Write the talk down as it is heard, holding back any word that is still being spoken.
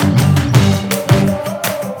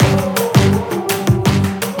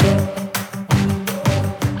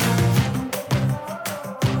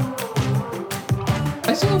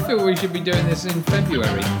should be doing this in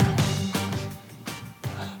February.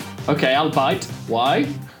 Okay, I'll bite. Why?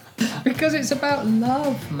 Because it's about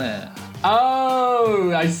love, Matt.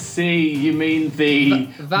 Oh, I see. You mean the...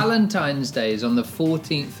 Valentine's Day is on the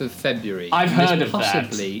 14th of February. I've heard of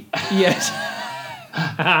possibly, that. Yes.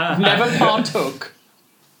 Never partook.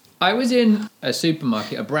 I was in a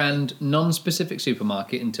supermarket, a brand non-specific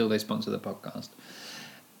supermarket until they sponsor the podcast.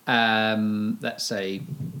 Let's say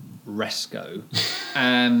Resco.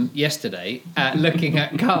 Yesterday, looking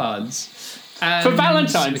at cards. For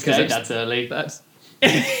Valentine's Day, that's early. That's...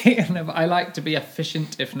 No, but I like to be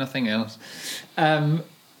efficient, if nothing else.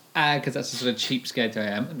 Because that's the sort of cheapskate I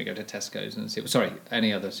am. Let me go to Tesco's and see. Sorry,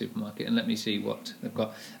 any other supermarket, and let me see what they've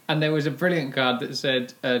got. And there was a brilliant card that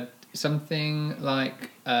said something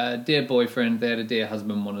like, "Dear boyfriend," they had a "Dear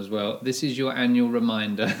husband" one as well. "This is your annual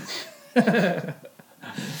reminder."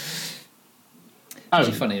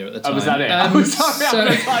 Actually funnier at the time. Oh, was that it? I'm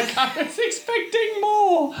sorry. I was expecting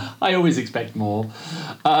more. I always expect more.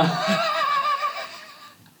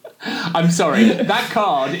 I'm sorry. That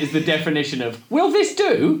card is the definition of, will this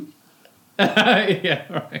do? Yeah,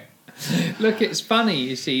 right. Look, it's funny,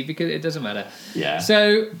 you see, because it doesn't matter. Yeah.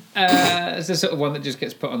 So it's the sort of one that just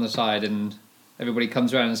gets put on the side and everybody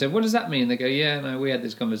comes around and says, "What does that mean?" They go, "Yeah, no, we had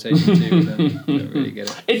this conversation too." And then don't really get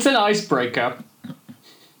it. It's an icebreaker.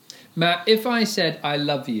 Matt, if I said I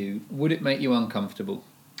love you, would it make you uncomfortable?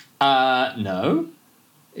 No.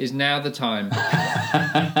 Is now the time?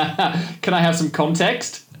 Can I have some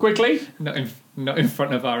context quickly? Not in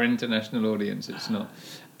front of our international audience. It's not.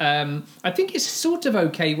 I think it's sort of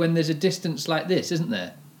okay when there's a distance like this, isn't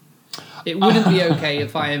there? It wouldn't be okay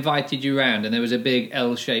if I invited you round and there was a big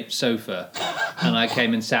L-shaped sofa and I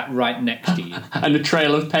came and sat right next to you. And a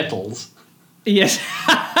trail of petals. Yes.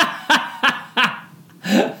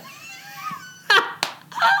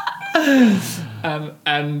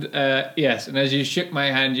 Yes, and as you shook my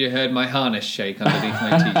hand, you heard my harness shake underneath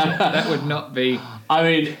my t-shirt. That would not be... I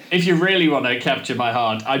mean, if you really want to capture my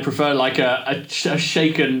heart, I prefer like a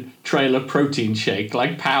shaken trail of protein shake,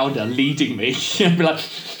 like powder leading me. I'd be like,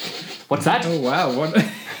 "What's that?" Oh, wow.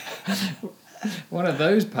 One of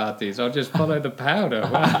those parties. I'll just follow the powder.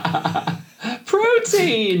 Wow.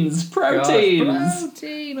 Proteins! Gosh,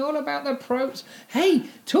 protein! All about the protein. Hey,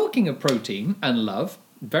 talking of protein and love,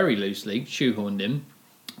 very loosely shoehorned in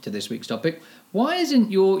to this week's topic. Why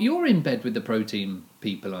isn't you're in bed with the protein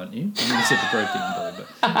people, aren't you? I mean, I said the protein boy, but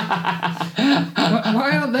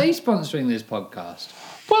why aren't they sponsoring this podcast?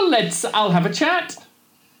 Well, I'll have a chat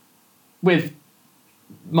with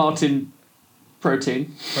Martin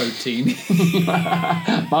Protein. Protein.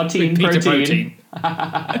 Martin Peter Protein.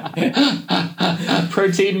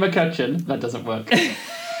 Protein McCutcheon. That doesn't work.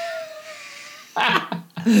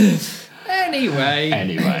 Anyway,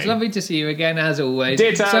 it's lovely to see you again, as always.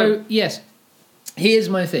 Ditto. So, yes, here's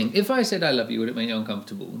my thing. If I said I love you, would it make you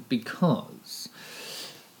uncomfortable? Because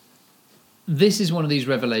this is one of these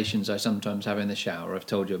revelations I sometimes have in the shower. I've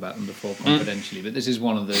told you about them before confidentially, but this is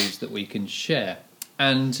one of those that we can share.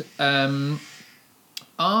 And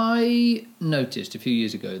I noticed a few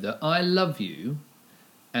years ago that I love you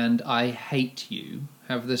and I hate you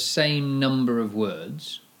have the same number of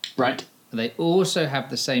words. Right. They also have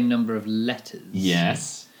the same number of letters.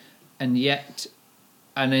 Yes. And yet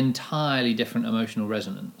an entirely different emotional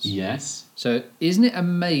resonance. Yes. So isn't it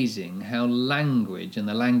amazing how language and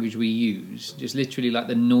the language we use, just literally like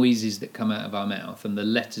the noises that come out of our mouth and the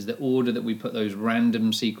letters, the order that we put those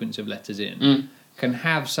random sequence of letters in, can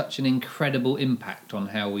have such an incredible impact on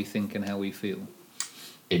how we think and how we feel?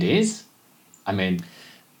 It is. I mean,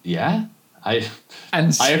 yeah. I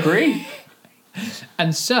agree.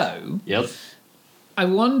 And so, yep. I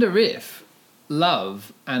wonder if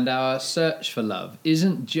love and our search for love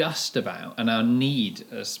isn't just about, and our need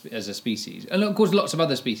as a species, and of course lots of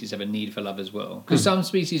other species have a need for love as well, because some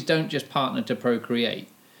species don't just partner to procreate.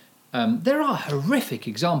 There are horrific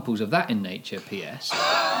examples of that in nature, P.S.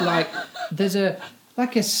 Like, there's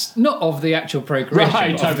not of the actual procreation.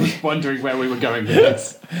 Right, I was wondering where we were going with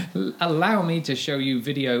this. Allow me to show you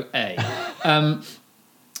video A.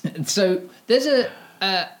 So there's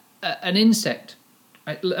an insect,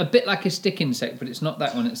 a bit like a stick insect, but it's not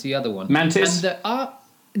that one, it's the other one. Mantis? And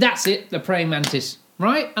that's it, the praying mantis,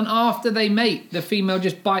 right? And after they mate, the female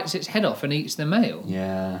just bites its head off and eats the male.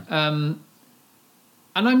 Yeah.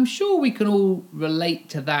 And I'm sure we can all relate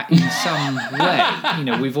to that in some way. You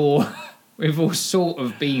know, we've all sort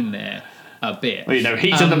of been there a bit. Well, you know,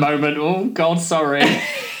 heat of the moment. Oh, God, sorry.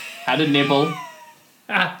 Had a nibble.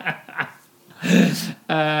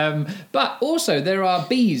 But also there are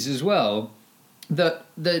bees as well that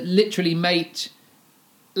literally mate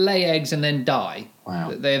lay eggs and then die.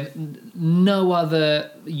 Wow. They have no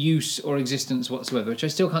other use or existence whatsoever, which I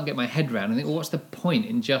still can't get my head around. I think, well, what's the point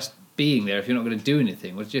in just being there if you're not going to do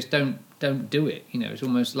anything? Well, just don't do it. You know, it's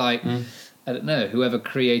almost like, I don't know, whoever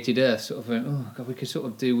created Earth sort of went, oh, God, we could sort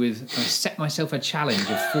of do with... I set myself a challenge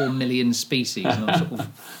of 4 million species and I'm sort of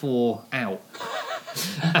 4 out.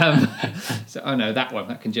 So, I know that one,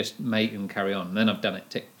 that can just mate and carry on. And then I've done it,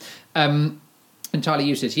 tick. Entirely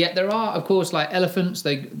useless. Yet there are, of course, like elephants,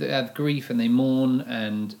 they have grief and they mourn,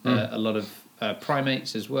 and a lot of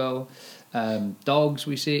primates as well. Dogs,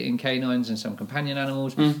 we see it in canines and some companion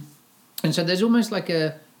animals. And so there's almost like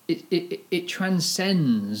it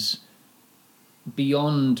transcends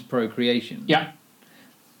beyond procreation. Yeah.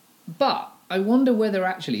 But I wonder whether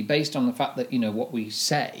actually, based on the fact that, you know, what we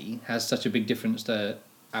say has such a big difference to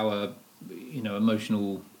our, you know,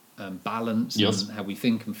 emotional balance and how we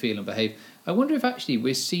think and feel and behave, I wonder if actually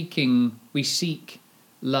we seek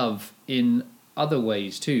love in other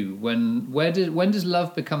ways too. When does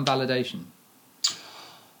love become validation?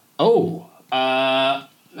 Oh, I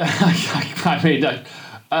mean,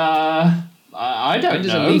 I don't know. When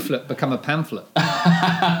does a leaflet become a pamphlet?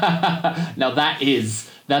 Now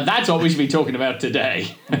that's what we should be talking about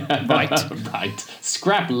today. Right. Right.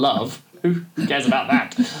 Scrap love. Who cares about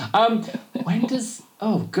that? When does...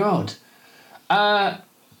 Oh, God. I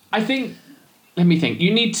think... Let me think.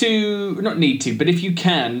 You need to... Not need to, but if you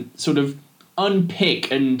can, sort of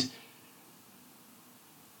unpick and...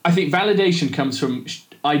 I think validation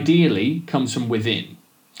ideally comes from within.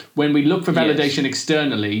 When we look for validation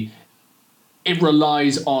externally, it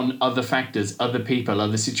relies on other factors, other people,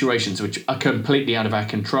 other situations, which are completely out of our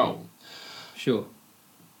control. Sure.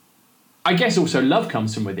 I guess also love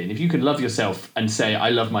comes from within. If you can love yourself and say, I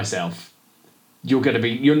love myself, you'll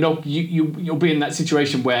be in that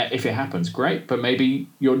situation where if it happens, great, but maybe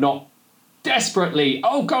you're not desperately,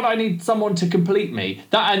 oh God, I need someone to complete me.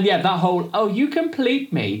 That whole, oh, you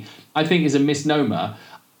complete me, I think is a misnomer.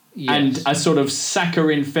 Yes. And a sort of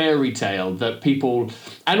saccharine fairy tale that people,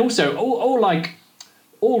 and also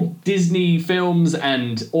all Disney films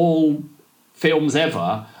and all films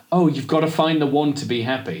ever, oh, you've got to find the one to be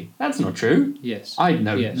happy. That's not true. Yes. I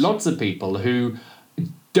know lots of people who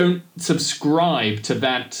don't subscribe to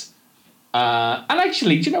that. And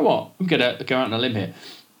actually, do you know what? I'm going to go out on a limb here.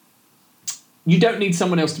 You don't need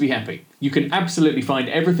someone else to be happy. You can absolutely find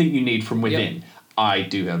everything you need from within. Yep. I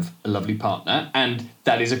do have a lovely partner, and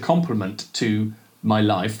that is a compliment to my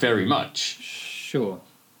life very much. Sure.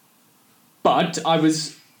 But I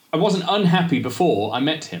wasn't unhappy before I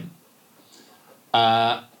met him.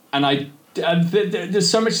 And there's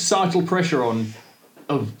so much societal pressure on,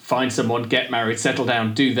 oh, find someone, get married, settle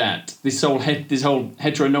down, do that. This whole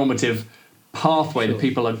heteronormative pathway that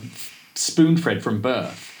people are spoon-fed from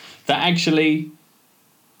birth. That actually,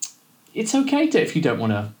 it's okay if you don't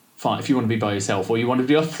want to fight, if you want to be by yourself, or you want to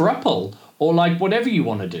do a throuple, or like whatever you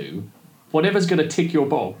want to do, whatever's going to tick your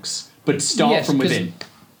box, but start from within.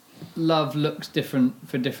 Love looks different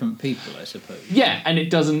for different people, I suppose. Yeah, and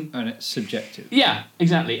it doesn't... And it's subjective. Yeah,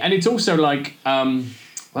 exactly. And it's also like, well,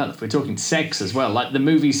 if we're talking sex as well, like the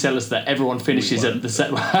movies tell us that everyone finishes at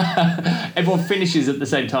the everyone finishes at the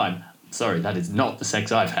same time. Sorry, that is not the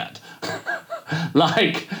sex I've had.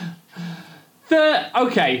 Like...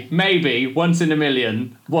 Okay, maybe once in a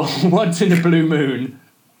million, once in a blue moon,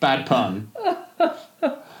 bad pun.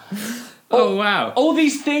 Oh, wow. All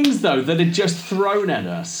these things, though, that are just thrown at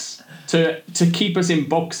us to keep us in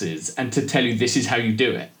boxes and to tell you this is how you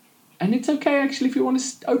do it. And it's okay, actually, if you want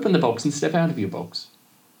to open the box and step out of your box.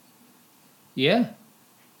 Yeah.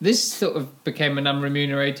 This sort of became an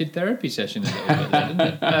unremunerated therapy session a little bit,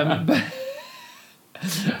 didn't it?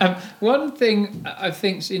 One thing I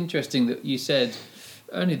think's interesting that you said,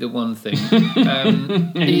 only the one thing.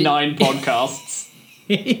 In 9 podcasts.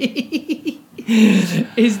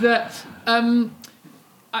 Is that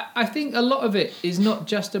I think a lot of it is not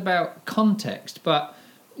just about context, but,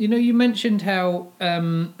 you know, you mentioned how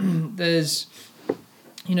there's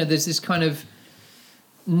this kind of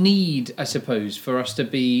need, I suppose, for us to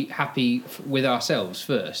be happy with ourselves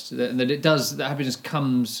first, that happiness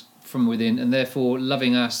comes from within, and therefore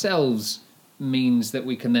loving ourselves means that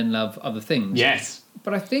we can then love other things. Yes.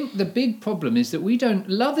 But I think the big problem is that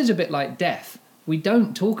love is a bit like death. We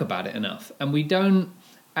don't talk about it enough, and we don't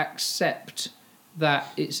accept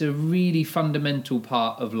that it's a really fundamental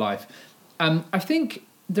part of life. I think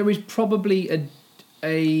there is probably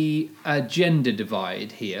a gender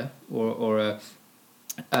divide here, or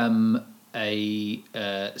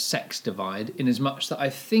a sex divide, in as much that I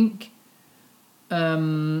think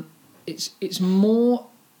it's more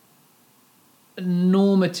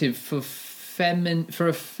normative for for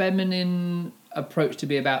a feminine approach to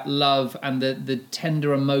be about love and the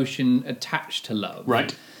tender emotion attached to love.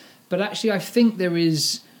 Right. But actually, I think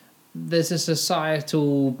there's a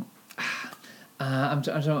societal. I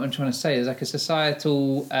don't know what I'm trying to say. There's like a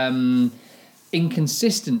societal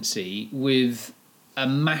inconsistency with a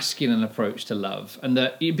masculine approach to love,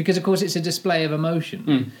 and because of course it's a display of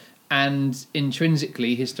emotion, and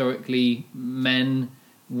intrinsically, historically, men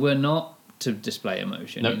were not to display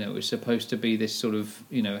emotion. Nope. You know, it was supposed to be this sort of,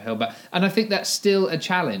 you know, held back. And I think that's still a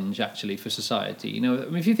challenge actually for society. You know, I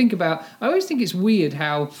mean, if you think about, I always think it's weird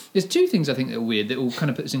how there's two things I think that are weird that will kind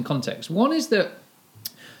of put this in context. One is that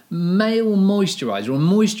male moisturiser or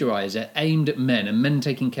moisturiser aimed at men and men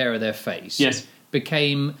taking care of their face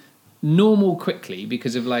became normal quickly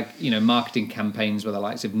because of, like, you know, marketing campaigns with the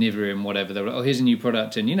likes of Nivea and whatever. They're like, oh, here's a new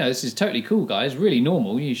product, and, you know, this is totally cool, guys, really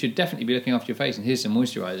normal. You should definitely be looking after your face, and here's some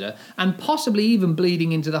moisturiser. And possibly even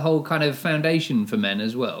bleeding into the whole kind of foundation for men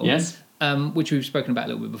as well. Yes. Which we've spoken about a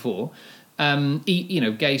little bit before. You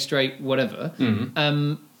know, gay, straight, whatever.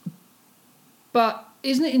 Mm-hmm. But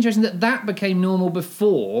isn't it interesting that became normal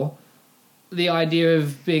before the idea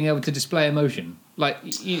of being able to display emotion? Like,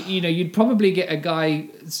 you know, you'd probably get a guy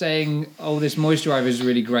saying, oh, this moisturiser is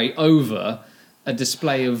really great over a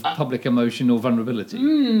display of public emotion or vulnerability.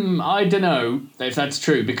 I don't know if that's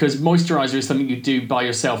true, because moisturiser is something you do by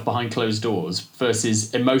yourself behind closed doors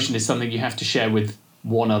versus emotion is something you have to share with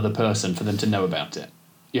one other person for them to know about it.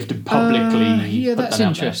 You have to publicly put that's that out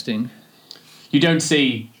interesting. there. You don't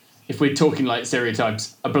see, if we're talking like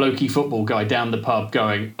stereotypes, a blokey football guy down the pub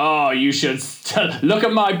going, oh, you should look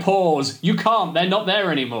at my paws. You can't, they're not there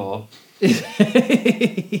anymore.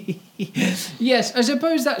 Yes, I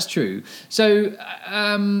suppose that's true. So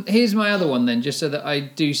here's my other one then, just so that I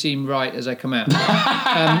do seem right as I come out.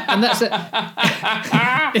 And that's it.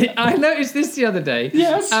 I noticed this the other day.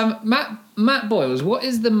 Yes. Matt Boyles, what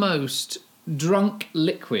is the most drunk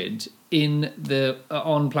liquid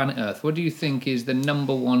on planet Earth? What do you think is the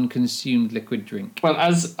number one consumed liquid drink? Well,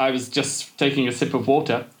 as I was just taking a sip of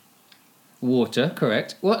water. Water,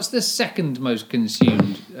 correct. What's the second most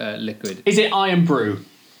consumed liquid? Is it Iron Brew?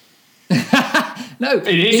 No, it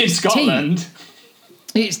is in Scotland.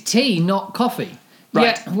 Tea. It's tea, not coffee.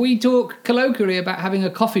 Right. Yeah, we talk colloquially about having a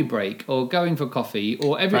coffee break or going for coffee,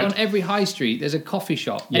 or on every high street there's a coffee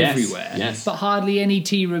shop everywhere. Yes. But hardly any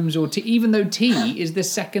tea rooms or tea, even though tea is the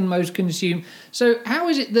second most consumed. So how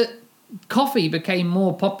is it that coffee became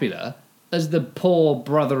more popular as the poor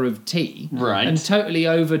brother of tea, right, and totally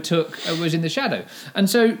overtook, was in the shadow? And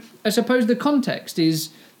so I suppose the context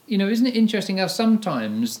is, you know, isn't it interesting how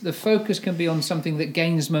sometimes the focus can be on something that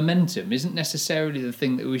gains momentum, isn't necessarily the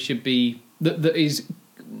thing that we should be, that is,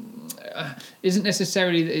 isn't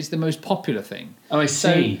necessarily that it's the most popular thing. Oh, I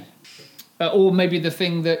see. So, or maybe the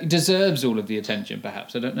thing that deserves all of the attention,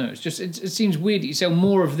 perhaps. I don't know. It's just, it seems weird that you sell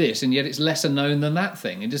more of this and yet it's lesser known than that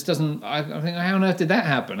thing. It just doesn't, I think, how on earth did that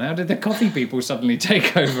happen? How did the coffee people suddenly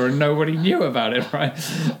take over and nobody knew about it, right?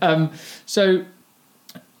 So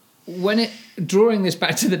drawing this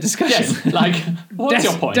back to the discussion. Yes, like, what's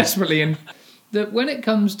your point? Desperately, and that when it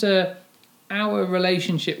comes to our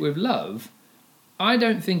relationship with love, I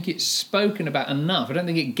don't think it's spoken about enough. I don't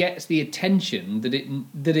think it gets the attention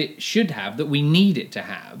that it should have, that we need it to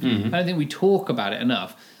have. Mm-hmm. I don't think we talk about it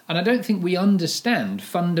enough. And I don't think we understand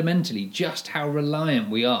fundamentally just how reliant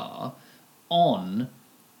we are on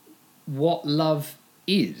what love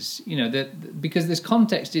is. You know, because this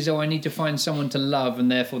context is, I need to find someone to love,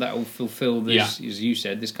 and therefore that will fulfill this, as you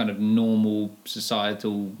said, this kind of normal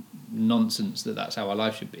societal nonsense that's how our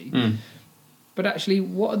life should be. Mm. But actually,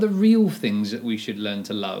 what are the real things that we should learn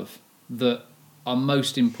to love that are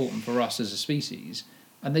most important for us as a species?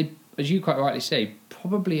 And they, as you quite rightly say,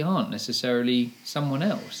 probably aren't necessarily someone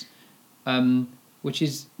else.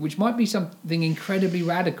 Which might be something incredibly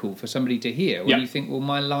radical for somebody to hear. When you think, well,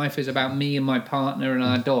 my life is about me and my partner and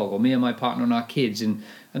our dog, or me and my partner and our kids, and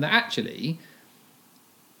that actually,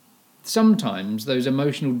 sometimes those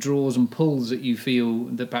emotional draws and pulls that you feel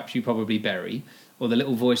that perhaps you probably bury, or the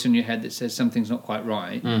little voice in your head that says something's not quite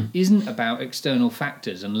right, isn't about external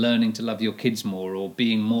factors and learning to love your kids more, or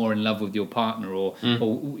being more in love with your partner, or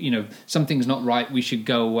you know, something's not right, we should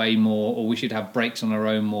go away more, or we should have breaks on our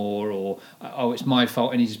own more, or oh, it's my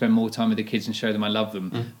fault, I need to spend more time with the kids and show them I love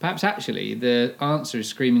them. Perhaps actually the answer is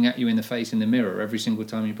screaming at you in the face in the mirror every single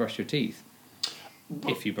time you brush your teeth.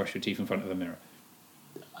 If you brush your teeth in front of a mirror.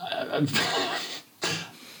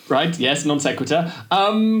 Right, yes, non sequitur.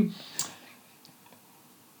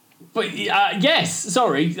 But yes,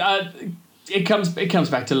 sorry. It comes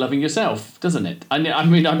back to loving yourself, doesn't it? I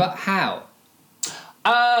mean, but how?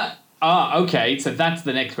 Okay, so that's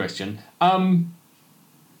the next question.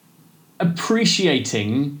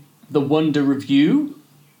 Appreciating the wonder of you,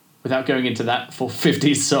 without going into that for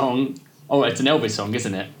 50s song. Oh, it's an Elvis song,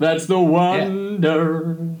 isn't it? That's the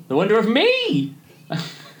wonder, the wonder of me.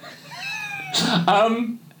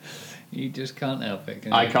 You just can't help it.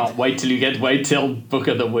 Can you? I can't wait till Book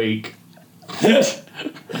of the Week. I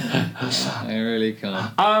really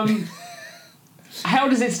can't. How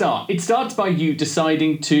does it start? It starts by you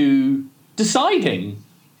deciding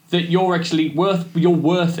that you're actually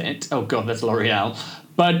worth it. Oh God, that's L'Oreal.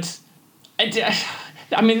 But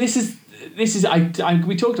I mean, this is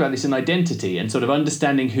we talked about this in identity and sort of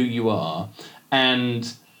understanding who you are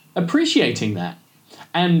and appreciating that,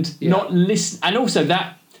 and not listen, and also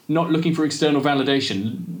that not looking for external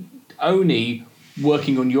validation, only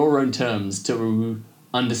working on your own terms to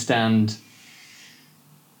understand.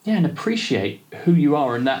 Yeah, and appreciate who you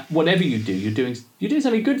are, and that whatever you do, you're doing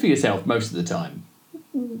something good for yourself most of the time.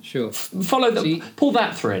 Sure. Pull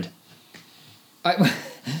that thread. I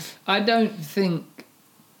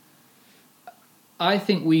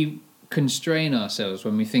think we constrain ourselves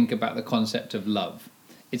when we think about the concept of love.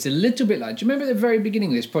 It's a little bit like, do you remember at the very beginning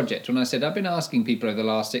of this project when I said I've been asking people over the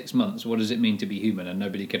last 6 months, what does it mean to be human, and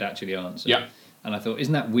nobody could actually answer. Yeah. And I thought,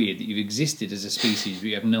 isn't that weird that you've existed as a species but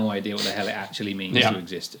you have no idea what the hell it actually means to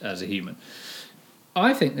exist as a human?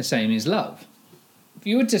 I think the same is love. If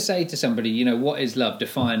you were to say to somebody, what is love,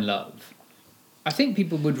 define love, I think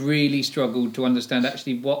people would really struggle to understand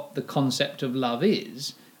actually what the concept of love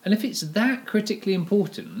is. And if it's that critically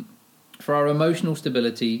important for our emotional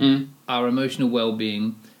stability, our emotional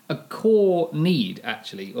well-being, a core need,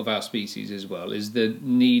 actually, of our species as well, is the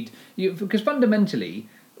need... because fundamentally,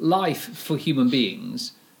 life for human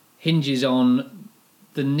beings hinges on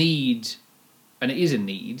the need, and it is a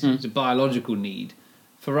need, it's a biological need,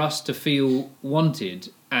 for us to feel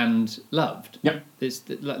wanted and loved. Yep.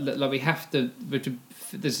 We have to...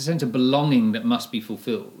 There's a sense of belonging that must be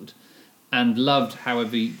fulfilled. And loved,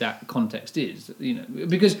 however that context is,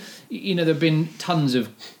 because there have been tons of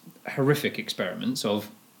horrific experiments of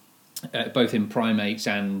both in primates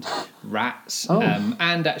and rats,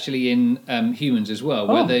 and actually in humans as well,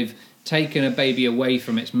 where they've taken a baby away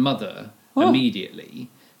from its mother immediately,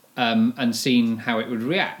 and seen how it would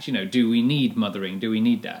react. Do we need mothering? Do we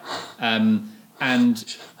need that?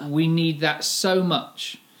 And we need that so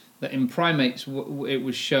much. That in primates, it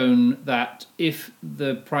was shown that if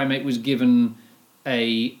the primate was given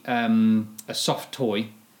a soft toy,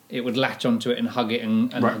 it would latch onto it and hug it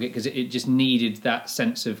and hug it, because it just needed that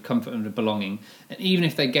sense of comfort and belonging. And even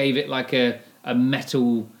if they gave it like a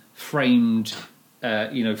metal framed,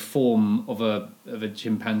 form of a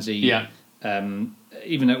chimpanzee,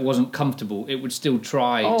 even though it wasn't comfortable, it would still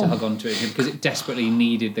try to hug onto it because it desperately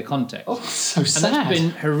needed the context. Oh, so sad. And that's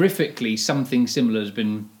been horrifically, something similar has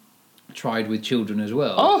been tried with children as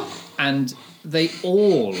well, and they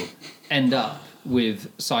all end up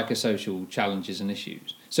with psychosocial challenges and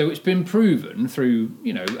issues. So it's been proven through,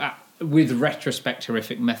 with retrospect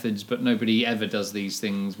horrific methods, but nobody ever does these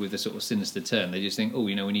things with a sort of sinister turn. They just think,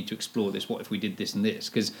 we need to explore this. What if we did this and this?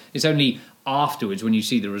 Because it's only afterwards when you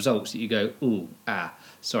see the results that you go,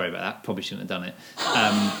 sorry about that, probably shouldn't have done it.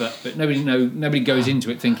 But nobody goes into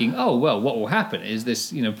it thinking, what will happen is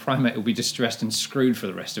this, primate will be distressed and screwed for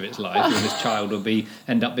the rest of its life, or this child will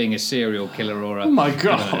end up being a serial killer or oh my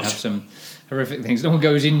God, have some horrific things. No one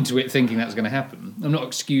goes into it thinking that's going to happen. I'm not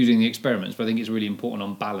excusing the experiments, but I think it's really important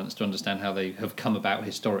on balance to understand how they have come about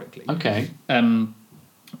historically. Okay. And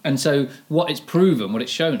so what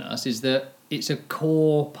it's shown us is that it's a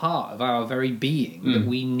core part of our very being, that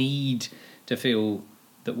we need to feel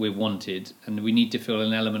that we're wanted, and we need to feel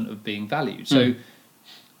an element of being valued. So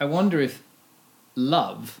I wonder if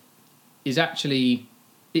love is actually...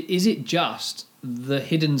 Is it just the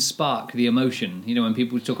hidden spark, the emotion? When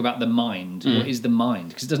people talk about the mind, what is the mind?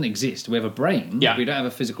 Because it doesn't exist. We have a brain, but we don't have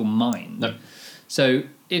a physical mind. No. So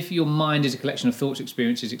if your mind is a collection of thoughts,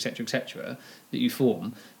 experiences, etc., that you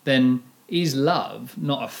form, then is love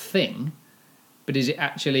not a thing, but is it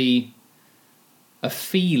actually a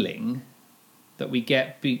feeling that we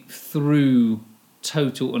get through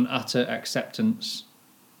total and utter acceptance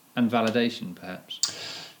and validation, perhaps?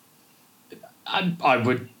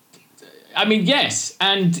 Yes,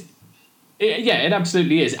 and it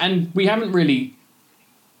absolutely is. And we haven't really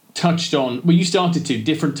touched on, you started to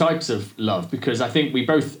different types of love, because I think we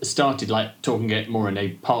both started talking it more in a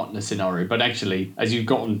partner scenario, but actually, as you've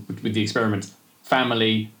gotten with the experiments,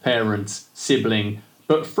 family, parents, sibling,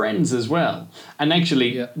 but friends as well. And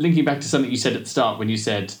actually, linking back to something you said at the start when you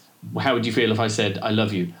said, how would you feel if I said I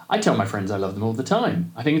love you? I tell my friends I love them all the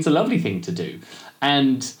time. I think it's a lovely thing to do.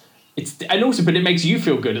 And but it makes you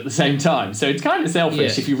feel good at the same time. So it's kind of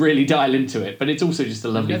selfish if you really dial into it, but it's also just a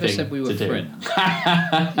lovely thing said we were to do. friends.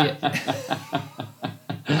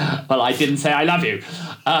 Well, I didn't say I love you.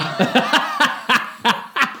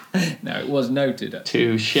 No, it was noted.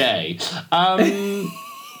 Touché.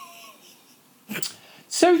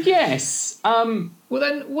 So yes. Well,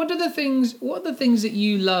 then, what are the things that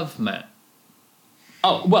you love, Matt?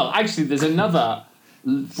 Oh well, actually, there's another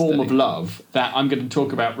form of love that I'm going to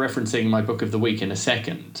talk about, referencing my book of the week in a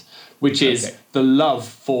second, which is the love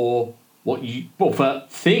for for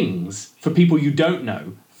things, for people you don't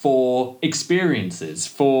know, for experiences,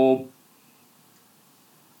 for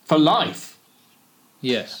life.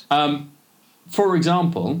 Yes. For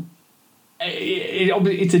example,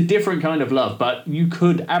 it's a different kind of love, but you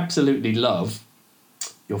could absolutely love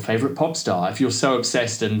your favorite pop star if you're so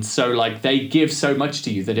obsessed and so like they give so much to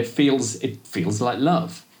you that it feels like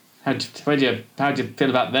love. How do you feel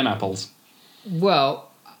about them apples? Well,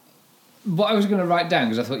 what I was going to write down,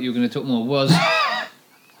 because I thought you were going to talk more, was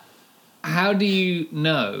how do you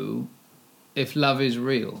know if love is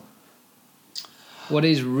real? What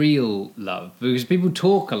is real love? Because people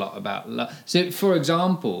talk a lot about love. So, for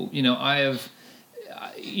example, you might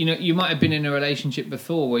have been in a relationship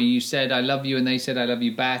before where you said, I love you, and they said, I love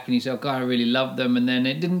you back, and you said, oh, God, I really love them, and then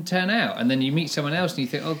it didn't turn out. And then you meet someone else and you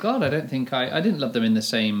think, oh, God, I don't think I didn't love them in the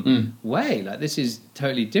same way. Like, this is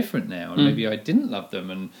totally different now, and maybe I didn't love them,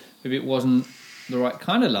 and maybe it wasn't the right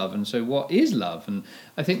kind of love. And so what is love? And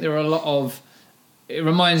I think there are a lot of... It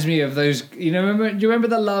reminds me of those, do you remember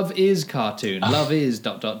the Love Is cartoon? Love is ...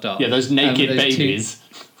 Yeah, those naked babies.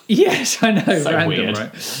 Yes, I know. So random, weird.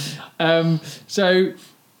 Right? So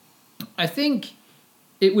I think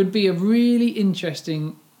it would be a really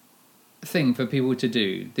interesting thing for people to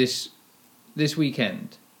do this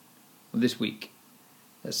weekend, or this week,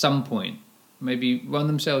 at some point. Maybe run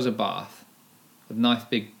themselves a bath, a nice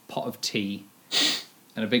big pot of tea,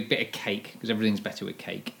 and a big bit of cake, because everything's better with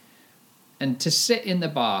cake. And to sit in the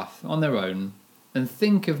bath on their own and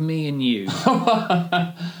think of me and you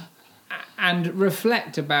and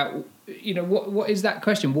reflect about, what is that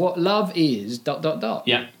question? What love is ...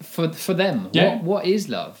 Yeah. For them. Yeah. What is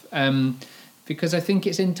love? Because I think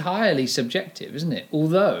it's entirely subjective, isn't it?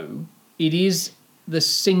 Although it is the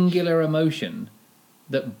singular emotion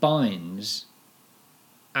that binds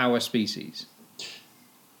our species.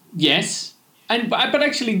 Yes. But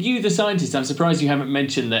actually, you, the scientist, I'm surprised you haven't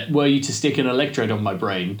mentioned that were you to stick an electrode on my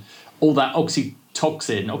brain, all that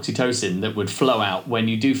oxytocin that would flow out when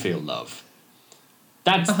you do feel love.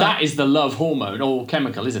 That is the love hormone or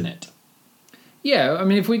chemical, isn't it? Yeah, I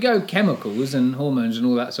mean, if we go chemicals and hormones and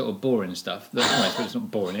all that sort of boring stuff, it's not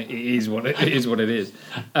boring. It is what it is.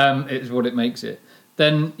 It's what it makes it.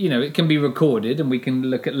 Then it can be recorded, and we can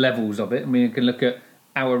look at levels of it, and we can look at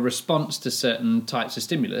our response to certain types of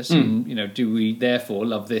stimulus, and do we therefore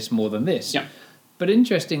love this more than this? Yeah. But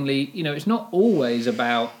interestingly, it's not always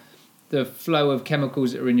about the flow of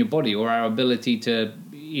chemicals that are in your body or our ability to,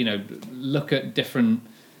 look at different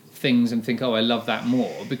things and think, oh, I love that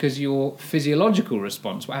more, because your physiological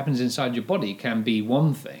response, what happens inside your body, can be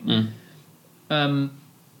one thing,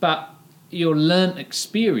 but your learnt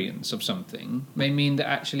experience of something may mean that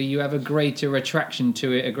actually you have a greater attraction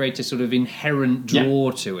to it, a greater sort of inherent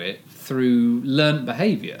draw to it through learnt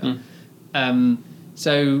behaviour.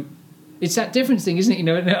 So it's that difference thing, isn't it?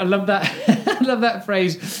 I love that. I love that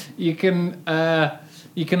phrase. You can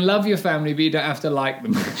love your family, but you don't have to like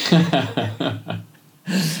them.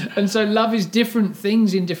 And so love is different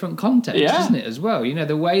things in different contexts, isn't it? As well,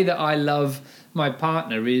 the way that I love my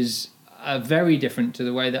partner is very different to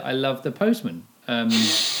the way that I love the postman. One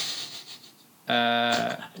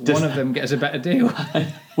of them gets a better deal.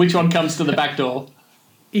 Which one comes to the back door?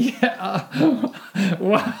 Yeah.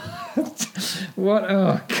 What?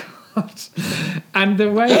 Oh, God. And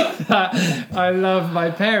the way that I love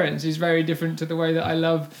my parents is very different to the way that I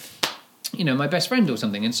love, my best friend or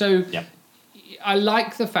something. And so I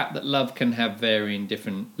like the fact that love can have varying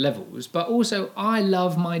different levels, but also I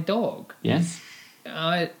love my dog. Yes.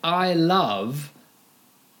 I love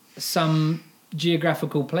some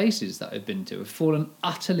geographical places that I've been to. I've fallen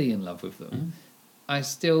utterly in love with them. I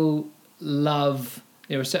still love...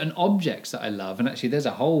 There are certain objects that I love, and actually there's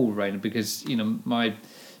a whole range, because, my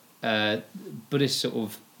Buddhist sort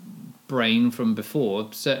of brain from before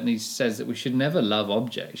certainly says that we should never love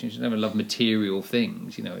objects. You should never love material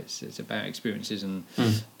things. It's about experiences and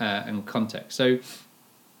context. So...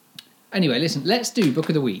 Anyway, listen, let's do Book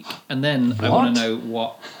of the Week, and then I want to know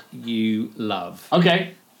what you love.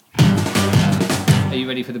 Okay. Are you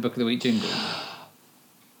ready for the Book of the Week jingle?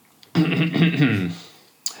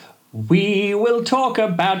 We will talk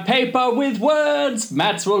about paper with words.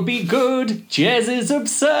 Maths will be good. Jazz is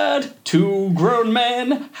absurd. Two grown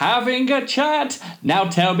men having a chat. Now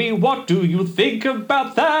tell me, what do you think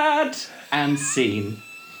about that? And scene.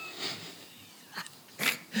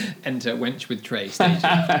 Enter wench with tray stage.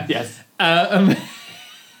 Yes.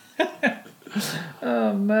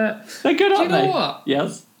 Oh, Matt. They're good, aren't they? Do you know what?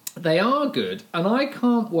 Yes. They are good, and I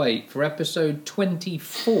can't wait for episode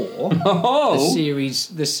 24, Oh.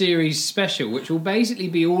 the series special, which will basically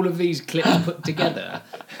be all of these clips put together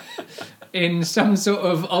in some sort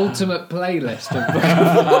of ultimate playlist of Book of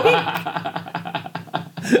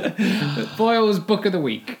the Week. Boyle's Book of the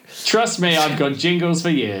Week. Trust me, I've got jingles for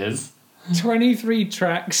years. 23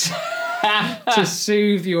 tracks to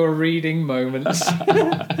soothe your reading moments.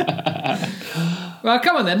 Well,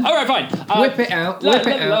 come on then. All right, fine. Whip it out. Get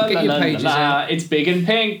your pages out. It's big and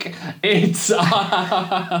pink. It's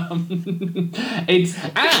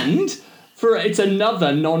it's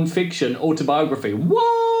another non-fiction autobiography.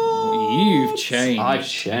 What? You've changed. I've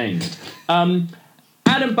changed.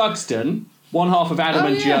 Adam Buxton, one half of Adam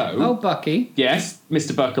and Joe. Oh, Bucky. Yes,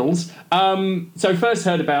 Mr. Buckles. So first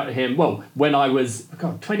heard about him, well, when I was,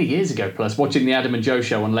 20 years ago plus, watching the Adam and Joe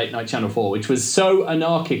show on Late Night Channel 4, which was so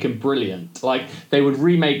anarchic and brilliant. Like, they would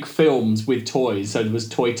remake films with toys, so there was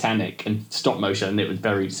Toytanic and stop motion, and it was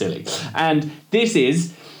very silly. And this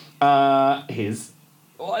is his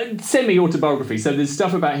semi-autobiography. So there's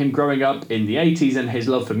stuff about him growing up in the 80s and his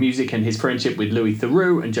love for music and his friendship with Louis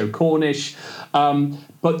Theroux and Joe Cornish.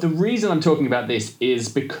 But the reason I'm talking about this is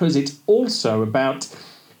because it's also about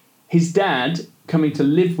his dad coming to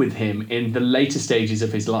live with him in the later stages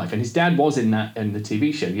of his life. And his dad was in the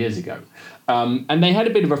TV show years ago. And they had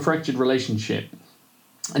a bit of a fractured relationship.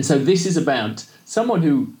 And so this is about someone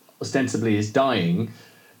who ostensibly is dying,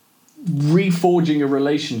 reforging a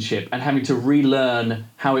relationship and having to relearn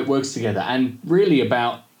how it works together, and really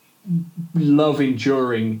about love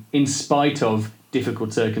enduring in spite of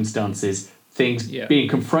difficult circumstances, things being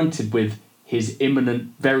confronted with his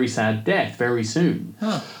imminent, very sad death very soon.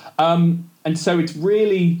 And so it's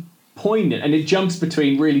really poignant, and it jumps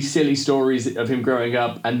between really silly stories of him growing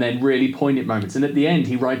up and then really poignant moments. And at the end,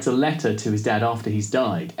 he writes a letter to his dad after he's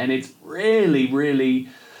died, and it's really, really,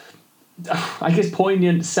 I guess,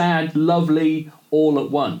 poignant, sad, lovely, all at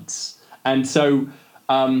once. And so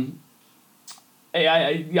I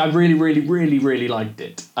really, really, really, really liked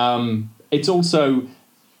it. It's also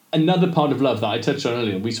another part of love that I touched on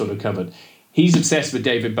earlier, we sort of covered. He's obsessed with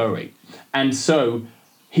David Bowie. And so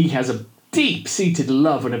he has a deep-seated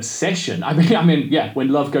love and obsession. I mean, when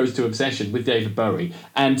love goes to obsession with David Bowie.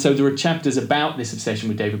 And so there are chapters about this obsession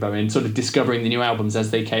with David Bowie and sort of discovering the new albums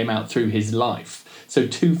as they came out through his life. So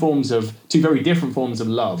two very different forms of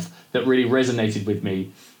love that really resonated with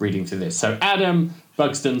me reading through this. So Adam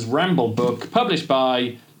Buxton's Ramble book, published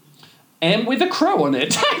by M with a crow on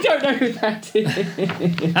it. I don't know who that is.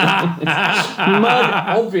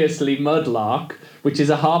 Obviously Mudlark, which is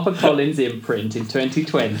a HarperCollins imprint in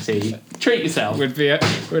 2020. Treat yourself. Would be a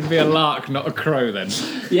lark, not a crow then.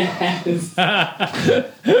 Yes.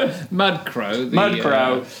 Mud crow. Mud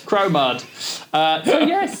crow. Crow mud. So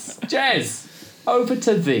yes, Jez, over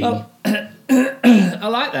to thee. I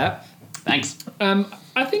like that. Thanks.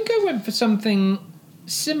 I think I went for something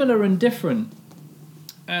similar and different.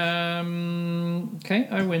 Okay,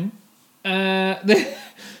 I win. I've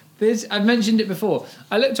mentioned it before.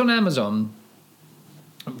 I looked on Amazon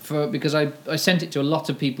because I sent it to a lot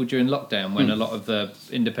of people during lockdown when a lot of the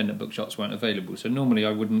independent bookshops weren't available. So normally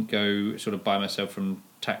I wouldn't go sort of buy myself from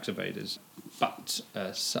tax evaders, but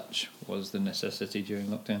such was the necessity during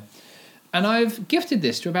lockdown. And I've gifted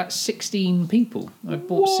this to about 16 people. I've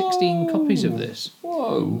bought 16 copies of this.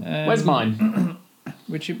 Whoa! Where's mine?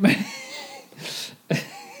 Which it may...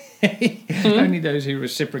 Only those who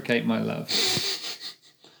reciprocate my love.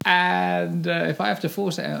 And if I have to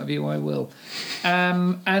force it out of you, I will.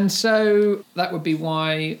 And so that would be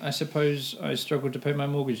why I suppose I struggled to pay my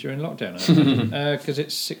mortgage during lockdown, because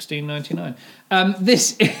it's $16.99.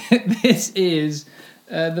 This is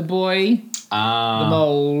The Boy, The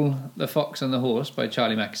Mole, The Fox and the Horse by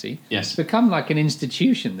Charlie Mackesy. Yes. It's become like an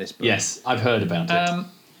institution, this book. Yes, I've heard about it.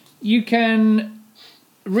 You can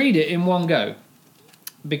read it in one go,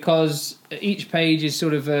 because each page is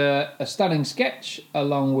sort of a stunning sketch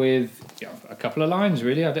along with a couple of lines,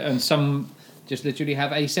 really, and some just literally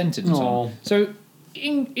have a sentence on. So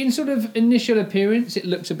in sort of initial appearance, it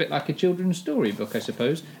looks a bit like a children's storybook, I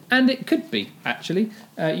suppose, and it could be, actually.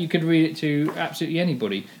 You could read it to absolutely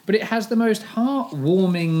anybody, but it has the most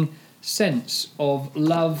heartwarming sense of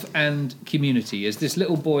love and community as this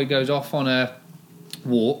little boy goes off on a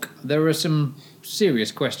walk, there are some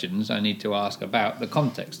serious questions I need to ask about the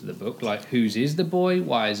context of the book, like whose is the boy?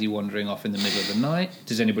 Why is he wandering off in the middle of the night?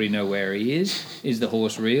 Does anybody know where he is? Is the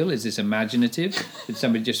horse real? Is this imaginative? Did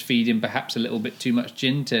somebody just feed him perhaps a little bit too much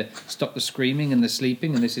gin to stop the screaming and the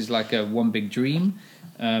sleeping, and this is like a one big dream?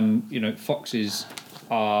 Foxes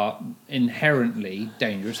are inherently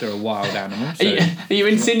dangerous. They're a wild animal. So. Are you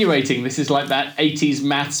insinuating this is like that 80s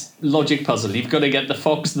maths logic puzzle? You've got to get the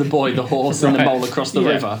fox, the boy, the horse, and the mole across the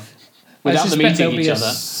river without them eating each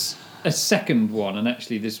other. A second one, and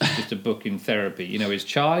actually this was just a book in therapy. Is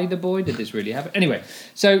Charlie the boy? Did this really happen? Anyway,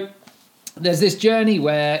 so there's this journey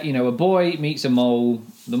where, a boy meets a mole.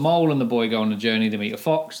 The mole and the boy go on a journey to meet a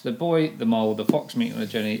fox. The boy, the mole, the fox go on a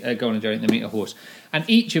journey to meet a horse. And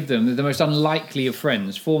each of them, the most unlikely of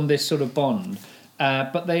friends, form this sort of bond.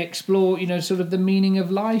 But they explore, sort of the meaning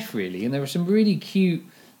of life, really. And there are some really cute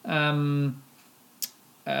sort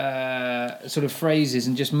of phrases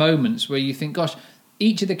and just moments where you think, gosh,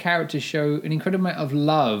 each of the characters show an incredible amount of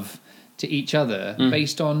love to each other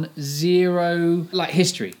based on zero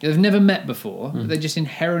history. They've never met before, but they just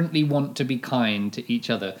inherently want to be kind to each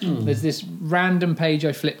other. There's this random page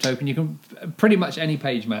I flipped open. You can pretty much any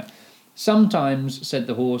page, Matt. Sometimes, said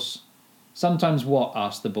the horse. Sometimes what?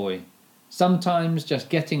 Asked the boy. Sometimes just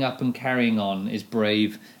getting up and carrying on is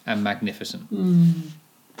brave and magnificent. And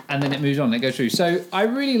then it moves on. It goes through. So I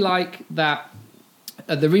really like that.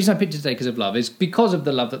 The reason I picked it today because of love is because of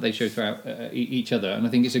the love that they show throughout each other. And I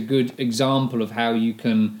think it's a good example of how you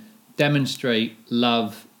can demonstrate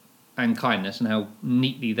love and kindness and how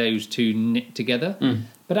neatly those two knit together.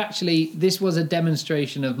 But actually, this was a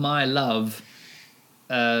demonstration of my love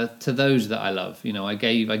to those that I love.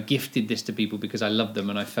 I gifted this to people because I loved them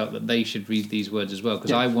and I felt that they should read these words as well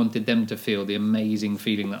because I wanted them to feel the amazing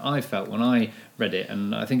feeling that I felt when I read it.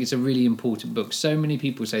 And I think it's a really important book. So many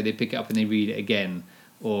people say they pick it up and they read it again,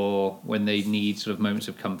 or when they need sort of moments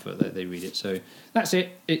of comfort that they read it. So that's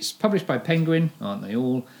it. It's published by Penguin, aren't they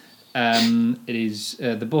all? It is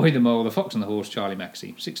The Boy, the Mole, the Fox and the Horse, Charlie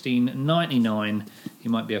Maxey, $16.99. You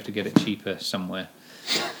might be able to get it cheaper somewhere.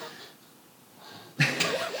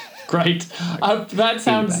 Great. That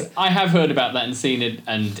sounds... I have heard about that and seen it,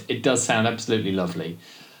 and it does sound absolutely lovely.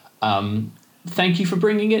 Thank you for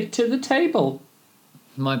bringing it to the table.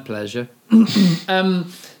 My pleasure.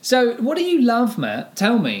 So what do you love, Matt?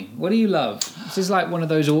 Tell me. What do you love? This is like one of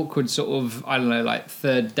those awkward sort of, I don't know, like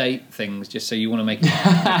third date things, just so you want to make it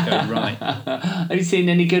go right. Have you seen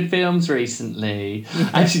any good films recently?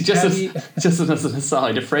 Actually, just as an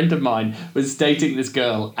aside, a friend of mine was dating this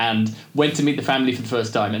girl and went to meet the family for the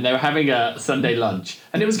first time, and they were having a Sunday lunch,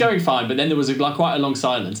 and it was going fine, but then there was quite a long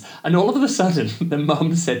silence, and all of a sudden, the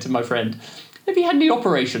mum said to my friend, "Have you had any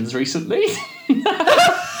operations recently?"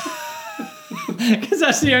 Because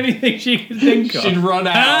that's the only thing she could think of. She'd run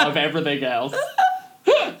out of everything else.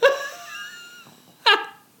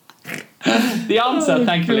 The answer,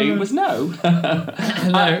 thankfully, was no.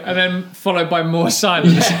 No, and then followed by more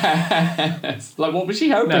silence. Yes. Like, what was she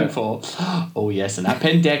hoping for? Oh, yes, an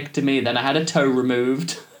appendectomy, then I had a toe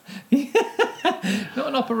removed. Not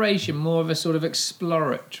an operation, more of a sort of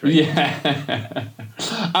exploratory. Yeah.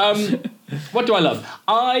 What do I love?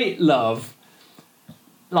 I love...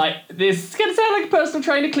 this is going to sound like a personal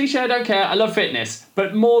trainer cliche, I don't care. I love fitness.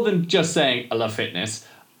 But more than just saying I love fitness,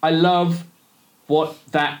 I love what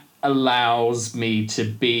that allows me to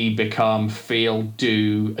be, become, feel,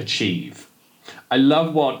 do, achieve. I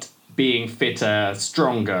love what being fitter,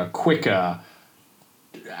 stronger, quicker,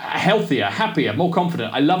 healthier, happier, more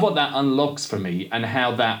confident. I love what that unlocks for me and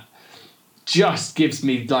how that just gives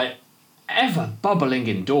me ever bubbling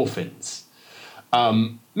endorphins.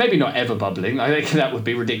 Maybe not ever bubbling. I think that would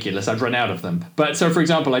be ridiculous. I'd run out of them. But so, for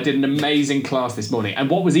example, I did an amazing class this morning. And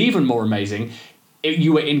what was even more amazing,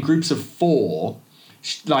 you were in groups of 4,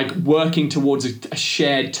 working towards a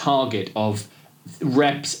shared target of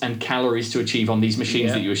reps and calories to achieve on these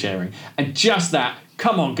machines that you were sharing. And just that,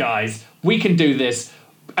 come on, guys, we can do this.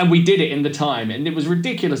 And we did it in the time. And it was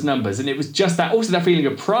ridiculous numbers. And it was just that, also that feeling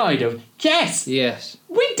of pride of, yes,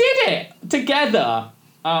 we did it together.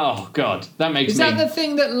 Oh, God, that makes me... Is that the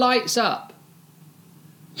thing that lights up?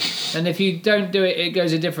 And if you don't do it, it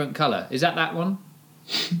goes a different colour. Is that one?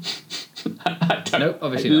 Nope,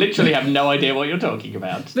 obviously not. I literally have no idea what you're talking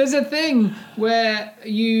about. There's a thing where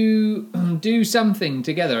you do something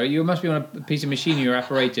together. You must be on a piece of machinery or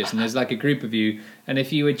apparatus, and there's a group of you, and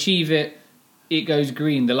if you achieve it, it goes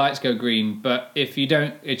green, the lights go green, but if you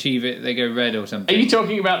don't achieve it, they go red or something. Are you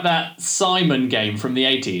talking about that Simon game from the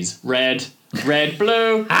 80s? Red,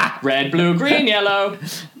 blue, red, blue, green, yellow.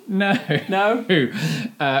 No. No?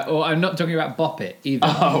 Or I'm not talking about Bop It either.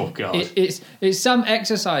 Oh, God. It's some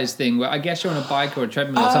exercise thing where I guess you're on a bike or a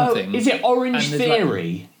treadmill or something. Is it Orange and there's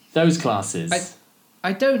Theory? Those classes?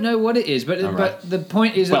 I don't know what it is, but the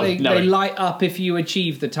point is that they light up if you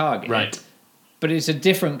achieve the target. Right. But it's a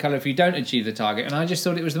different colour if you don't achieve the target. And I just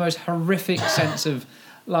thought it was the most horrific sense of,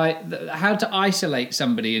 like, how to isolate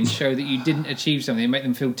somebody and show that you didn't achieve something and make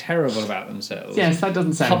them feel terrible about themselves. Yes, that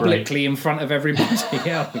doesn't sound publicly in front of everybody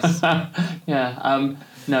else. Yeah.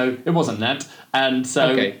 No, it wasn't that. And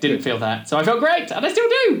so didn't feel that. So I felt great, and I still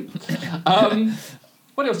do.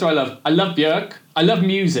 What else do I love? I love Björk. I love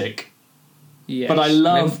music. Yes, but I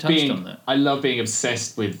love being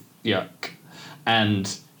obsessed with Björk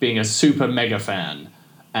and being a super mega fan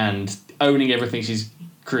and owning everything she's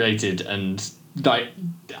created and like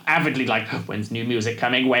avidly like, when's new music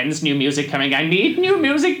coming? When's new music coming? I need new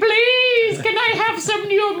music, please. Can I have some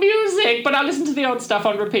new music? But I'll listen to the old stuff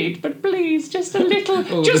on repeat. But please, just a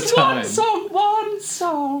little, just one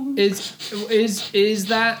song. Is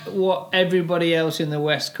that what everybody else in the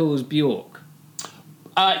West calls Björk?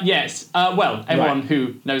 Yes. Well, everyone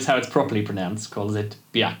who knows how it's properly pronounced calls it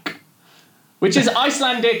Björk, which is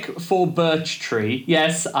Icelandic for birch tree.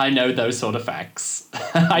 Yes, I know those sort of facts.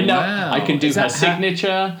 I know. Wow. I can do her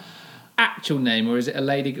signature. Actual name, or is it a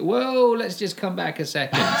lady? Whoa, let's just come back a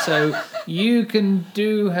second. So you can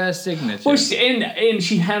do her signature. Well, she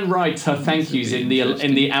handwrites her thank yous in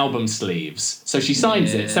the album sleeves, so she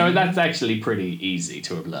signs it. So that's actually pretty easy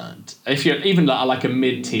to have learned. If you're even like a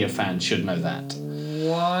mid-tier fan, should know that.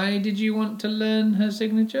 Why did you want to learn her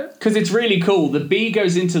signature? Because it's really cool. The B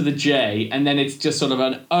goes into the J, and then it's just sort of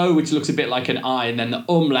an O, which looks a bit like an I, and then the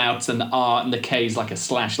umlauts and the R and the K is like a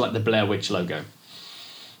slash, like the Blair Witch logo.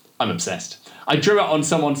 I'm obsessed. I drew it on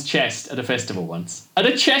someone's chest at a festival once. At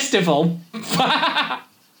a chestival?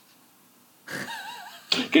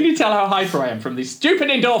 Can you tell how hyper I am from these stupid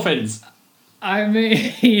endorphins? I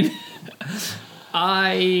mean,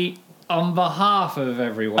 on behalf of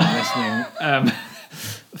everyone listening,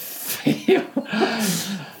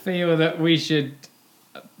 feel that we should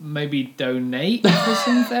maybe donate for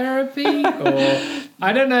some therapy, or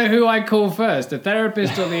I don't know who I call first, the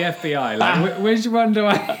therapist or the FBI. Like, which one do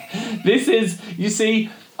I? This is, you see,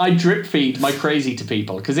 I drip feed my crazy to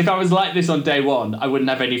people, because if I was like this on day one, I wouldn't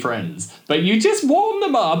have any friends. But you just warm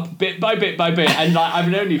them up bit by bit by bit, and like, I've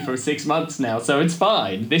known you for 6 months now, so it's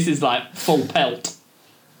fine. This is like full pelt.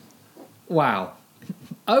 Wow.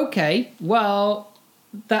 Okay, well,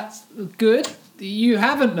 that's good. You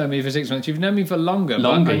haven't known me for 6 months. You've known me for longer. But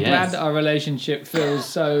I'm glad that our relationship feels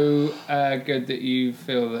so good that you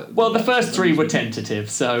feel that... Well, the first 3 were tentative,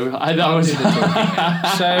 so I was...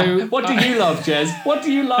 So, what do you love, Jez? What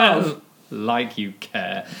do you love? Like you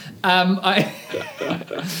care. I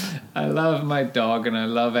love my dog, and I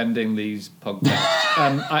love ending these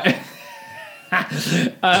podcasts.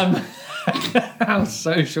 How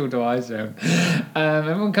social do I sound?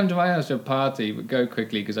 Everyone come to my house for a party, but go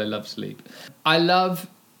quickly because I love sleep. I love,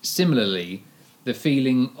 similarly, the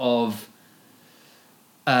feeling of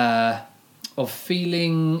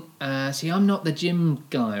feeling... see, I'm not the gym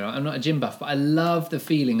guy, right? I'm not a gym buff, but I love the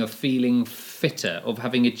feeling of feeling fitter, of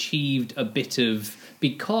having achieved a bit of...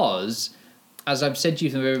 Because, as I've said to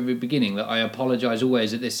you from the very beginning, that I apologise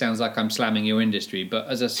always that this sounds like I'm slamming your industry, but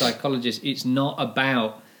as a psychologist, it's not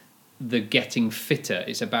about the getting fitter,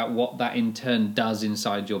 it's about what that in turn does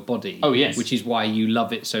inside your body. Oh, yes. Which is why you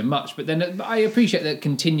love it so much. But then I appreciate that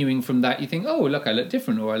continuing from that, you think, oh, look, I look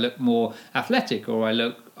different, or I look more athletic, or I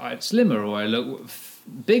look slimmer, or I look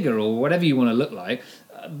bigger, or whatever you want to look like.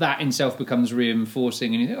 That in itself becomes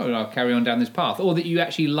reinforcing, and you think, oh, I'll carry on down this path. Or that you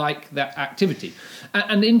actually like that activity.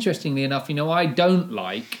 And interestingly enough, I don't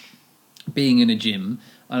like being in a gym,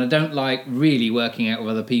 and I don't like really working out with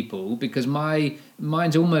other people, because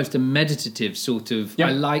mine's almost a meditative sort of... Yep.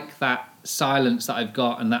 I like that silence that I've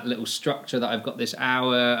got, and that little structure that I've got this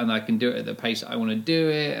hour, and I can do it at the pace that I want to do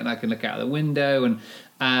it, and I can look out the window, and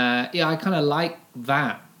I kind of like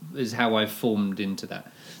that, is how I've formed into that.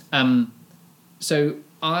 So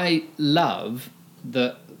I love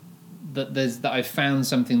that I've found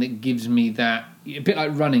something that gives me that, a bit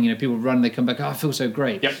like running, people run, they come back, oh, I feel so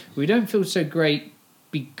great. Yep. We don't feel so great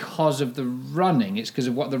because of the running, it's because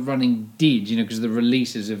of what the running did, because of the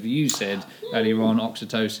releases of, you said earlier on,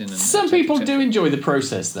 oxytocin. And some people do enjoy the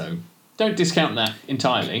process, though. Don't discount that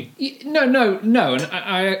entirely. No, and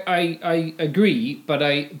I agree, but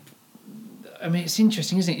I mean, it's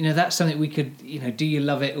interesting, isn't it? That's something we could, do you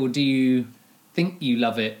love it, or do you think you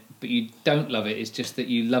love it, but you don't love it? It's just that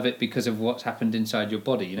you love it because of what's happened inside your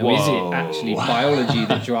body. Is it actually biology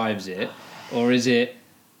that drives it, or is it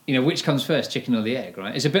which comes first, chicken or the egg,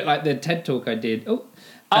 right? It's a bit like the TED talk I did.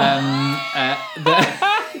 I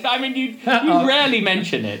mean, you rarely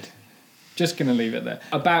mention it. Just going to leave it there.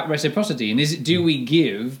 About reciprocity. And do we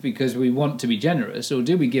give because we want to be generous, or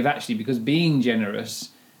do we give actually because being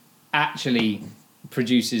generous actually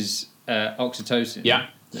produces oxytocin? Yeah.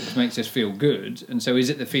 Which makes us feel good. And so is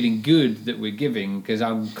it the feeling good that we're giving because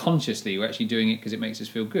unconsciously we're actually doing it because it makes us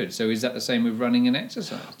feel good? So is that the same with running and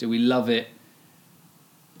exercise? Do we love it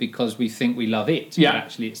because we think we love it? Yeah. But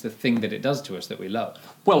actually it's the thing that it does to us that we love.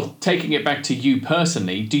 Well, taking it back to you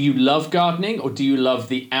personally, do you love gardening or do you love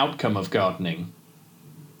the outcome of gardening?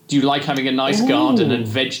 Do you like having a nice garden and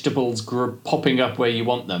vegetables popping up where you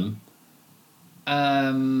want them?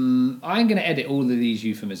 I'm going to edit all of these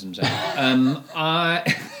euphemisms out.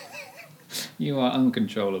 You are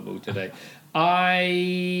uncontrollable today.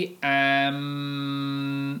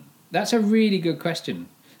 That's a really good question.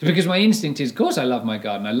 Because my instinct is, of course I love my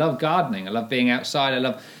garden. I love gardening. I love being outside.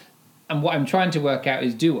 And what I'm trying to work out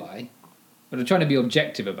is, do I? But I'm trying to be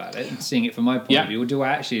objective about it and seeing it from my point of view, or do I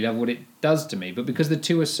actually love what it does to me? But because the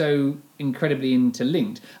two are so incredibly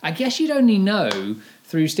interlinked, I guess you'd only know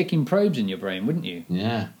through sticking probes in your brain, wouldn't you?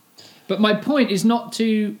 Yeah. But my point is not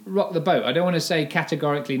to rock the boat. I don't want to say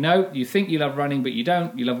categorically, no, you think you love running, but you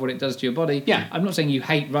don't. You love what it does to your body. Yeah. I'm not saying you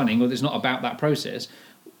hate running or it's not about that process.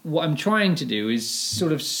 What I'm trying to do is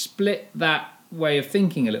sort of split that way of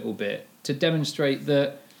thinking a little bit to demonstrate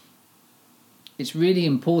that it's really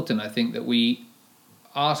important, I think, that we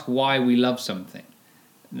ask why we love something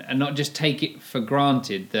and not just take it for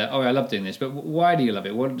granted that, I love doing this, but why do you love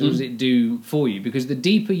it? What does it do for you? Because the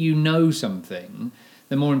deeper you know something,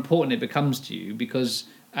 the more important it becomes to you, because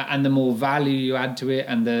and the more value you add to it,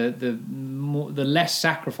 and the less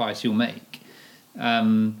sacrifice you'll make.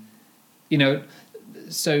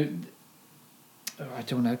 So I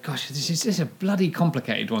don't know. Gosh, this is a bloody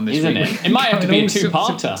complicated one. This Isn't week. it? It might have to be a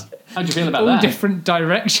two-parter. How do you feel about that? All different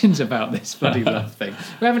directions about this bloody love thing.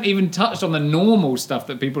 We haven't even touched on the normal stuff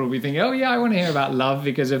that people will be thinking, oh yeah, I want to hear about love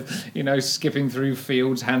because of, skipping through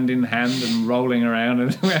fields hand in hand and rolling around,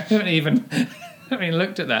 and we haven't even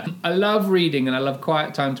looked at that. I love reading and I love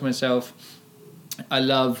quiet time to myself. I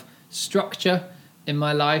love structure in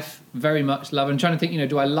my life, very much love. I'm trying to think,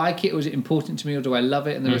 do I like it or is it important to me, or do I love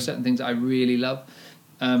it? And there are certain things that I really love.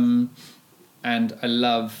 And I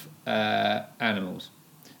love animals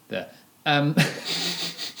there.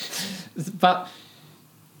 But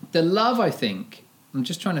the love, I think, I'm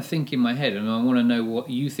just trying to think in my head, and I want to know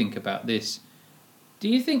what you think about this. Do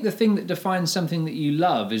you think the thing that defines something that you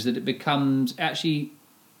love is that it becomes actually,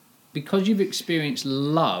 because you've experienced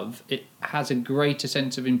love, it has a greater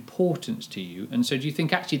sense of importance to you? And so do you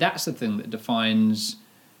think actually that's the thing that defines,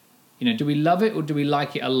 do we love it or do we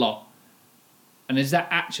like it a lot? And is that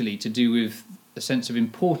actually to do with a sense of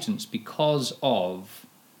importance because of,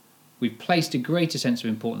 we've placed a greater sense of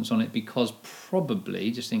importance on it because probably,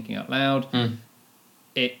 just thinking out loud,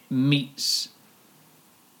 it meets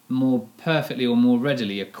more perfectly or more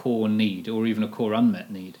readily a core need or even a core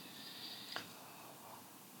unmet need?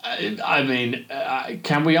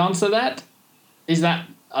 Can we answer that? Is that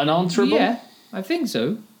unanswerable? Yeah, I think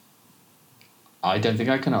so. I don't think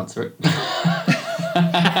I can answer it.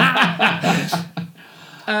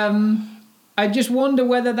 I just wonder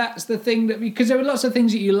whether that's the thing that... Because there are lots of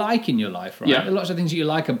things that you like in your life, right? Yeah. There are lots of things that you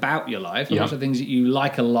like about your life. There are lots of things that you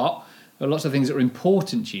like a lot. There are lots of things that are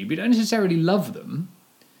important to you, but you don't necessarily love them.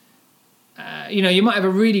 You might have a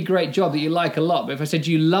really great job that you like a lot, but if I said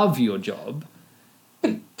you love your job...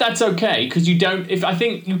 That's okay, because I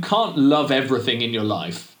think you can't love everything in your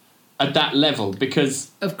life at that level, because...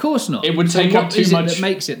 Of course not. It would take up too much... What is it that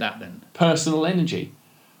makes it that, then? Personal energy.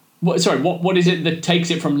 What is it that takes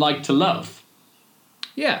it from like to love?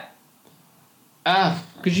 Yeah.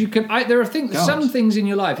 Because you can... there are some things in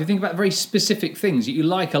your life, you think about very specific things that you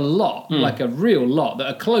like a lot, like a real lot, that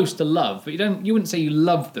are close to love, but you wouldn't say you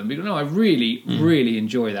love them. But no, I really, really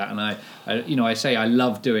enjoy that, and I say I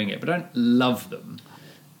love doing it, but I don't love them.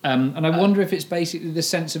 And I wonder if it's basically the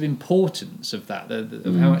sense of importance of that,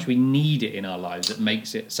 of how much we need it in our lives, that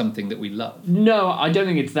makes it something that we love. No, I don't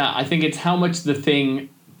think it's that. I think it's how much the thing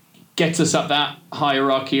gets us up that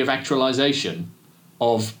hierarchy of actualization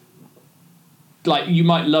of, like, you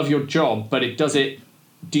might love your job, but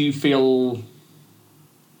do you feel,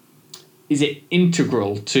 is it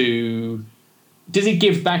integral to... Does it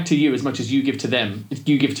give back to you as much as you give to them? If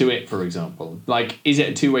you give to it, for example, like, is it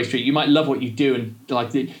a two-way street? You might love what you do, and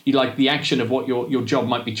you like the action of what your job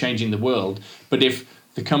might be changing the world. But if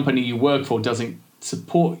the company you work for doesn't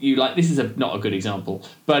support you, like, this is not a good example,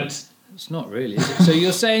 but It's not really, is it? So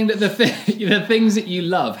you're saying that the things that you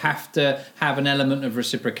love have to have an element of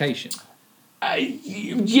reciprocation?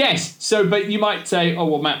 Yes. So, but you might say, oh,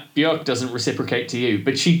 well, Matt Björk doesn't reciprocate to you.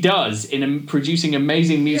 But she does in producing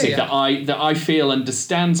amazing music that I feel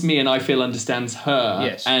understands me and I feel understands her.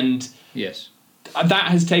 Yes. And yes,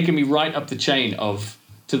 that has taken me right up the chain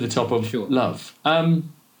to the top of love. I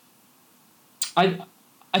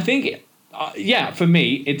think, for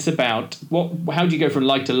me, it's about how do you go from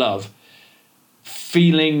like to love?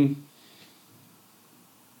 Feeling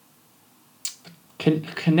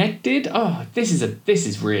connected. Oh, this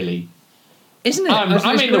is really, isn't it?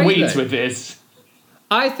 I'm in the weeds with this.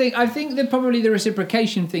 I think that probably the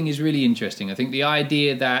reciprocation thing is really interesting. I think the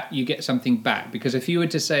idea that you get something back, because if you were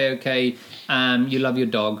to say, okay, you love your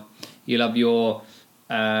dog, you love your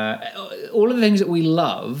all of the things that we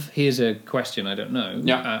love. Here's a question. I don't know.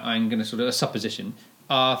 Yeah. I'm going to sort of a supposition.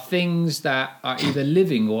 Are things that are either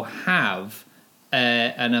living or have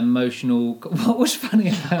an emotional. What was funny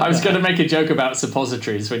about I was going to make a joke about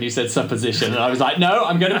suppositories when you said supposition, and I was like, no,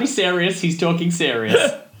 I'm going to be serious. He's talking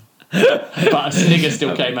serious. But a snigger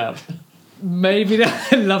still came out. Maybe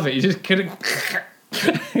that. I love it. You just couldn't.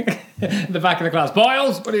 The back of the class.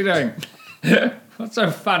 Boyles, what are you doing? What's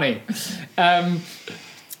so funny?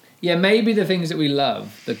 Maybe the things that we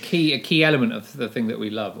love, a key element of the thing that we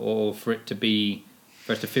love, or for us to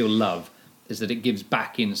feel love, is that it gives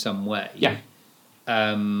back in some way. Yeah.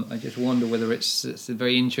 I just wonder whether it's a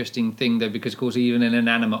very interesting thing, though, because, of course, even an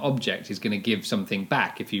inanimate object is going to give something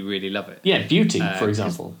back if you really love it. Yeah, beauty, for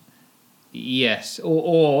example. Yes,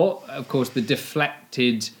 or of course, the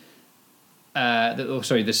deflected,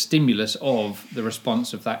 the stimulus of the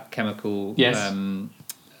response of that chemical. Yes.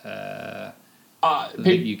 That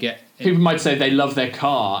you get. People might say they love their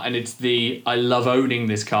car, and it's I love owning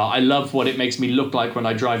this car. I love what it makes me look like when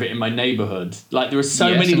I drive it in my neighbourhood. Like, there are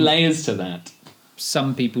so many layers to that.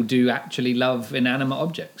 Some people do actually love inanimate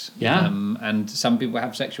objects. Yeah. And some people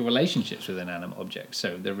have sexual relationships with inanimate objects.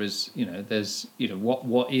 So there's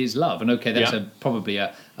what is love? And okay, that's probably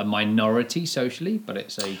a minority socially, but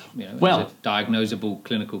it's a diagnosable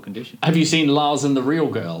clinical condition. Have you seen Lars and the Real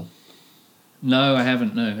Girl? No, I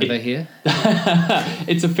haven't. No, are they here?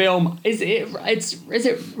 It's a film. Is it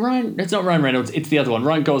Ryan? It's not Ryan Reynolds. It's the other one,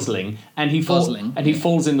 Ryan Gosling, and he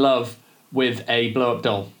falls in love with a blow-up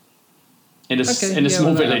doll. In a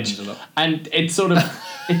small village, and it's sort of,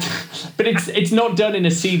 but it's not done in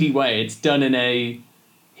a seedy way. It's done in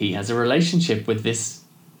he has a relationship with this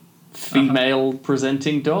female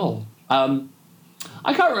presenting doll. I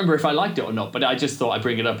can't remember if I liked it or not, but I just thought I'd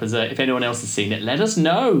bring it up if anyone else has seen it, let us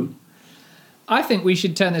know. I think we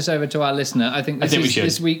should turn this over to our listener. I think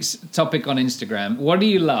this week's topic on Instagram. What do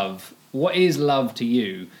you love? What is love to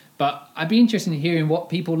you? But I'd be interested in hearing what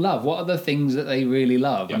people love. What are the things that they really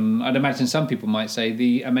love? Yep. And I'd imagine some people might say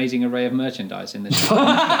the amazing array of merchandise in this.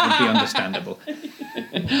 That would be understandable.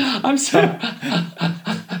 I'm sorry.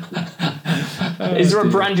 Is there a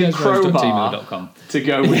branded crowbar to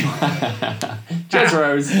go with?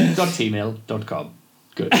 Jezrose.tmail.com.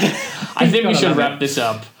 Good. I think we should wrap this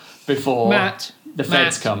up before the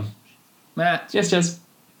feds come. Matt. Yes, Jez.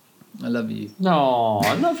 I love you. No,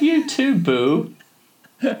 I love you too, boo.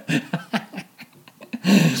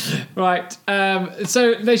 Right.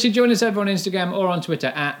 So they should join us over on Instagram or on Twitter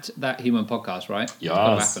at That Human Podcast, right?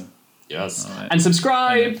 Yes. Yes. Right. And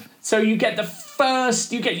subscribe so you get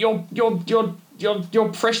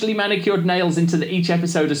your freshly manicured nails into each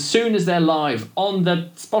episode as soon as they're live on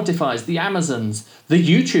the Spotifys, the Amazons, the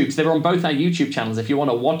YouTubes. They're on both our YouTube channels if you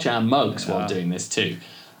want to watch our mugs while doing this too.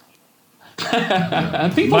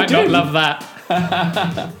 People might not love that.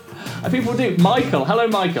 People do. Michael, hello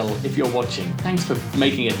Michael, if you're watching. Thanks for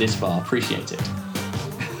making it this far. Appreciate it.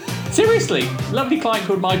 Seriously, lovely client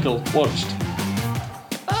called Michael watched.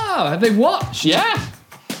 Oh, have they watched? Yeah.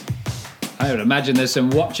 I would imagine there's some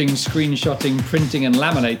watching, screenshotting, printing and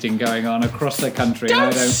laminating going on across the country.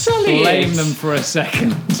 Don't and I don't blame them for a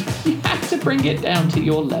second. You had to bring it down to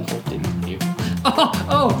your level, didn't you?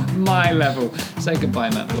 Oh, my level. Say goodbye,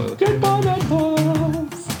 Matt Boyle. Goodbye, Matt Boyle.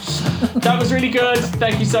 That was really good.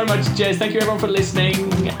 Thank you so much, Jez. Thank you, everyone, for listening.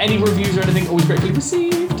 Any reviews or anything, always gratefully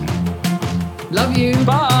received. Love you.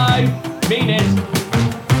 Bye. Mean it.